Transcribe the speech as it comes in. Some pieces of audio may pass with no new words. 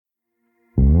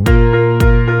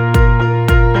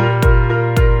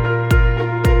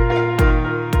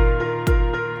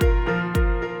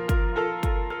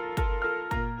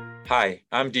Hi,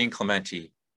 I'm Dean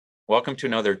Clementi. Welcome to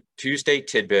another Tuesday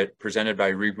Tidbit presented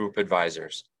by Regroup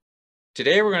Advisors.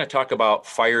 Today we're going to talk about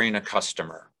firing a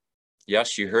customer.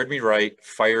 Yes, you heard me right,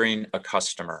 firing a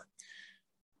customer.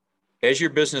 As your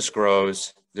business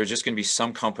grows, there's just going to be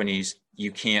some companies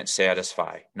you can't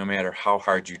satisfy, no matter how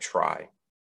hard you try.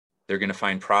 They're going to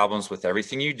find problems with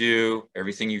everything you do,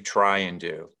 everything you try and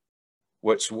do.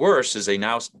 What's worse is they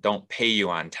now don't pay you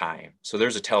on time. So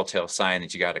there's a telltale sign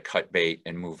that you got to cut bait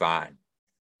and move on.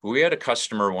 We had a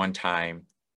customer one time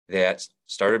that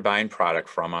started buying product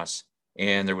from us,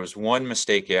 and there was one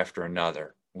mistake after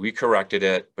another. We corrected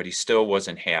it, but he still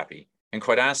wasn't happy. And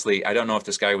quite honestly, I don't know if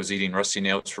this guy was eating rusty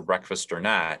nails for breakfast or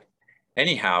not.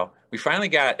 Anyhow, we finally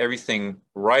got everything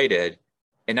righted,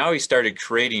 and now he started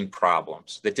creating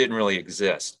problems that didn't really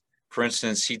exist. For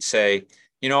instance, he'd say,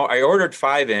 I ordered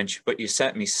 5-inch, but you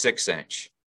sent me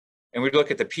 6-inch. And we'd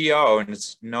look at the PO and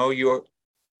it's, no, you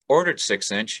ordered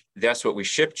 6-inch. That's what we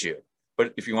shipped you.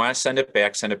 But if you want to send it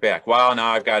back, send it back. Well,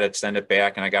 now I've got to send it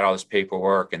back and I got all this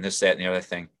paperwork and this, that, and the other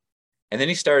thing. And then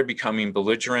he started becoming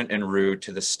belligerent and rude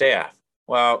to the staff.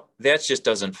 Well, that just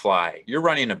doesn't fly. You're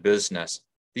running a business.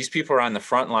 These people are on the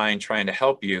front line trying to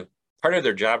help you. Part of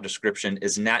their job description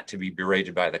is not to be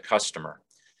berated by the customer.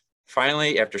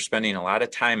 Finally, after spending a lot of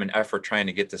time and effort trying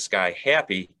to get this guy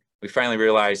happy, we finally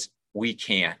realized we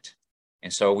can't.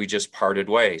 And so we just parted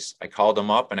ways. I called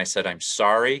him up and I said, I'm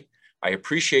sorry. I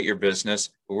appreciate your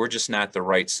business, but we're just not the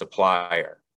right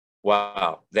supplier.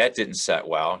 Wow, that didn't set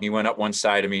well. He went up one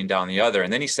side of me and down the other.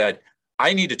 And then he said,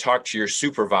 I need to talk to your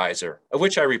supervisor, of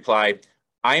which I replied,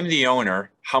 I'm the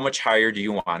owner. How much higher do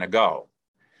you want to go?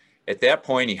 At that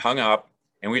point, he hung up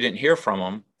and we didn't hear from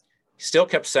him. He still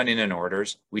kept sending in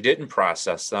orders. We didn't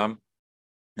process them.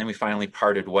 Then we finally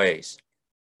parted ways.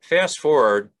 Fast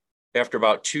forward, after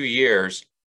about 2 years,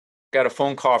 got a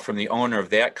phone call from the owner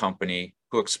of that company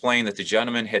who explained that the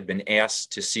gentleman had been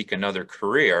asked to seek another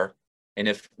career and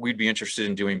if we'd be interested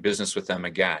in doing business with them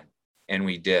again. And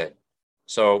we did.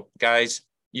 So guys,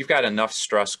 you've got enough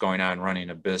stress going on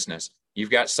running a business. You've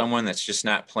got someone that's just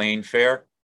not playing fair,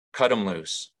 cut them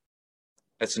loose.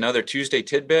 That's another Tuesday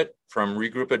Tidbit from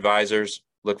Regroup Advisors.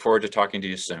 Look forward to talking to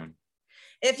you soon.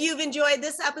 If you've enjoyed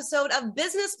this episode of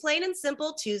Business Plain and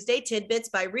Simple Tuesday Tidbits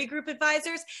by Regroup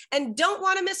Advisors and don't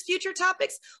want to miss future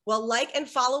topics, well, like and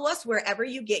follow us wherever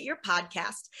you get your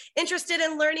podcast. Interested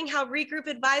in learning how Regroup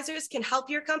Advisors can help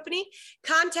your company?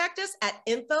 Contact us at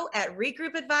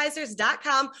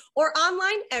info@regroupadvisors.com or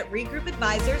online at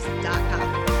regroupadvisors.com.